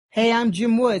Hey, I'm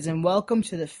Jim Woods, and welcome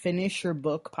to the Finish Your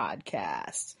Book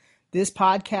podcast. This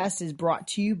podcast is brought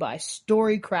to you by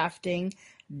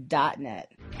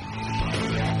StoryCrafting.net.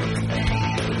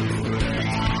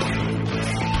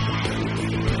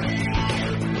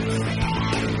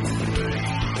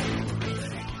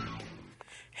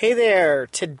 Hey there.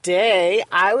 Today,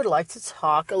 I would like to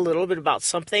talk a little bit about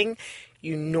something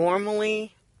you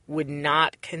normally would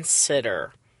not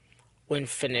consider when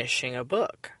finishing a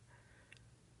book.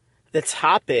 The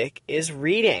topic is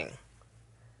reading.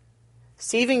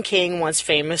 Stephen King once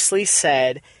famously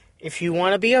said, if you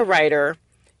want to be a writer,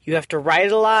 you have to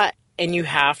write a lot and you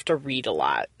have to read a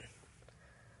lot.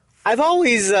 I've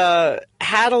always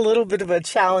had a little bit of a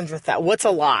challenge with that. What's a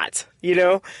lot?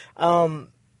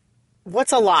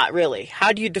 What's a lot, really?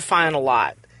 How do you define a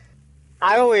lot?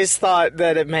 I always thought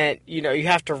that it meant, you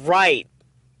have to write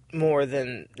more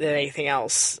than anything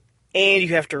else, and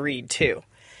you have to read too.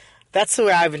 That's the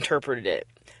way I've interpreted it.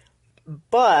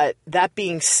 But that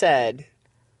being said,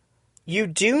 you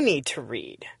do need to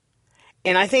read.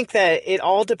 And I think that it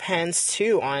all depends,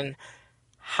 too, on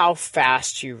how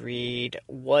fast you read,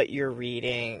 what you're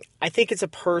reading. I think it's a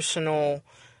personal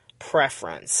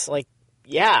preference.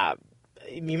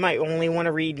 You might only want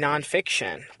to read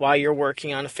nonfiction while you're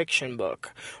working on a fiction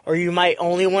book. Or you might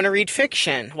only want to read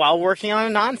fiction while working on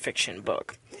a nonfiction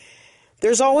book.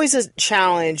 There's always a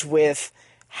challenge with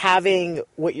having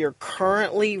what you're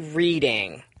currently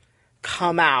reading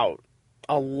come out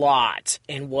a lot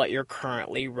in what you're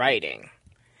currently writing.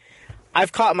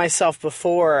 I've caught myself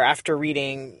before after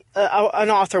reading an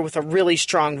author with a really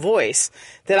strong voice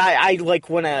that I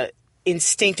want to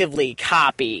instinctively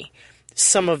copy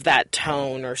some of that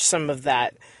tone or some of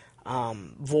that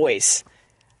voice.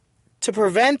 To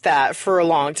prevent that, for a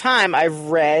long time,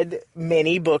 I've read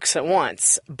many books at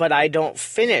once, but I don't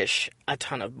finish a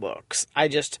ton of books. I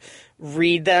just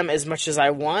read them as much as I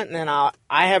want, and then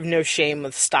I have no shame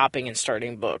with stopping and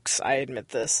starting books. I admit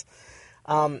this.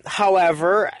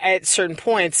 However, at certain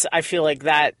points, I feel like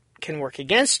that can work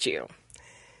against you.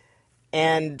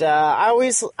 And I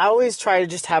always try to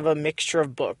just have a mixture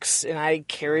of books, and I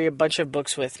carry a bunch of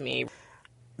books with me.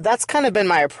 That's kind of been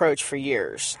my approach for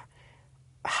years.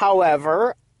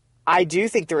 However, I do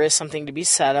think there is something to be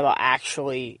said about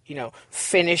actually,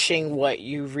 finishing what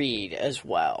you read as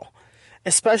well.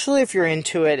 Especially if you're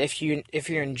into it, if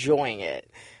you're enjoying it.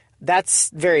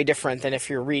 That's very different than if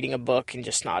you're reading a book and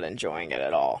just not enjoying it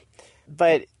at all.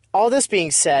 But all this being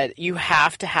said, you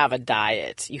have to have a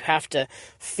diet. You have to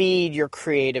feed your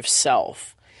creative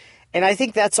self. And I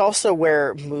think that's also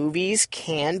where movies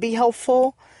can be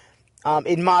helpful.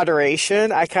 In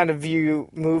moderation, I kind of view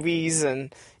movies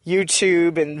and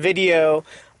YouTube and video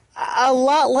a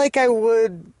lot like I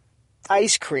would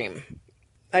ice cream.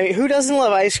 I mean, who doesn't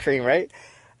love ice cream, right?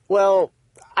 Well,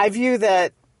 I view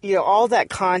that, all that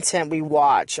content we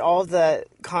watch, all the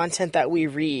content that we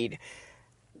read,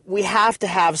 we have to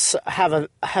have a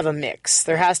mix.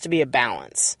 There has to be a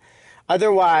balance.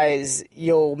 Otherwise,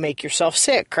 you'll make yourself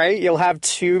sick, right? You'll have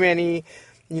too many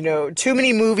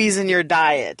movies in your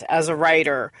diet as a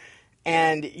writer,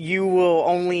 and you will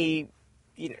only,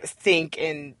 think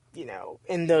in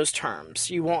those terms.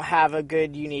 You won't have a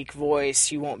good, unique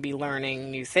voice. You won't be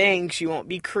learning new things. You won't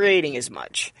be creating as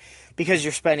much because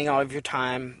you're spending all of your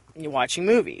time watching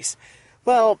movies.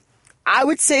 Well, I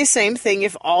would say same thing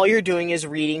if all you're doing is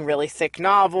reading really thick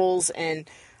novels, and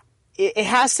it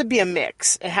has to be a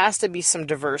mix. It has to be some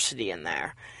diversity in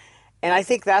there. And I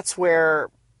think that's where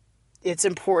it's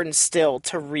important still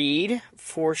to read,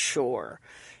 for sure.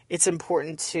 It's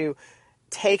important to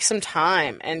take some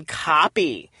time and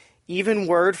copy, even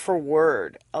word for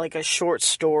word, like a short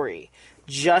story,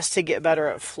 just to get better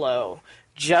at flow,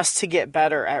 just to get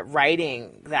better at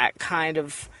writing that kind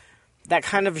of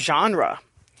genre.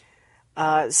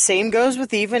 Same goes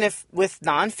with with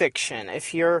nonfiction.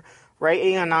 If you're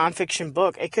writing a nonfiction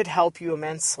book, it could help you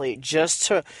immensely just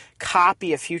to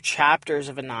copy a few chapters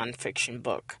of a nonfiction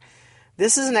book.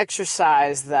 This is an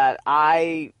exercise that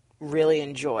I really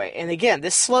enjoy. And again,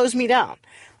 this slows me down.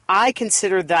 I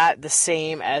consider that the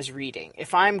same as reading.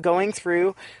 If I'm going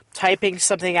through, typing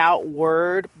something out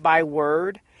word by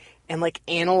word, and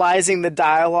analyzing the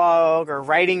dialogue or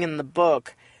writing in the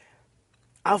book,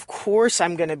 of course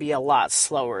I'm going to be a lot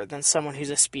slower than someone who's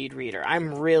a speed reader.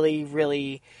 I'm really,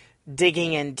 really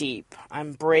digging in deep.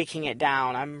 I'm breaking it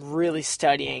down. I'm really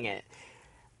studying it.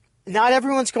 Not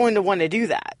everyone's going to want to do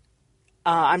that.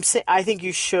 I think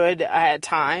you should at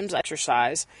times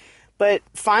exercise, but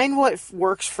find what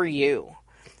works for you.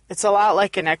 It's a lot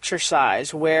like an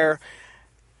exercise where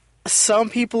some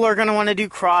people are going to want to do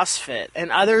CrossFit,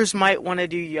 and others might want to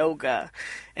do yoga,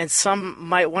 and some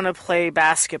might want to play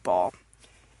basketball.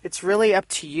 It's really up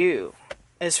to you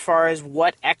as far as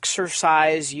what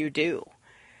exercise you do.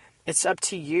 It's up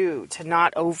to you to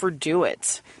not overdo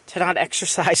it, to not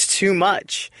exercise too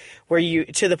much,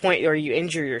 to the point where you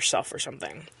injure yourself or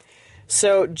something.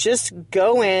 So just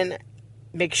go in,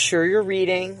 make sure you're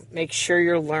reading, make sure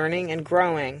you're learning and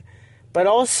growing, but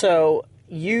also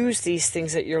use these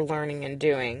things that you're learning and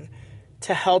doing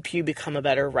to help you become a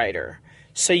better writer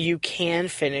so you can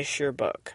finish your book.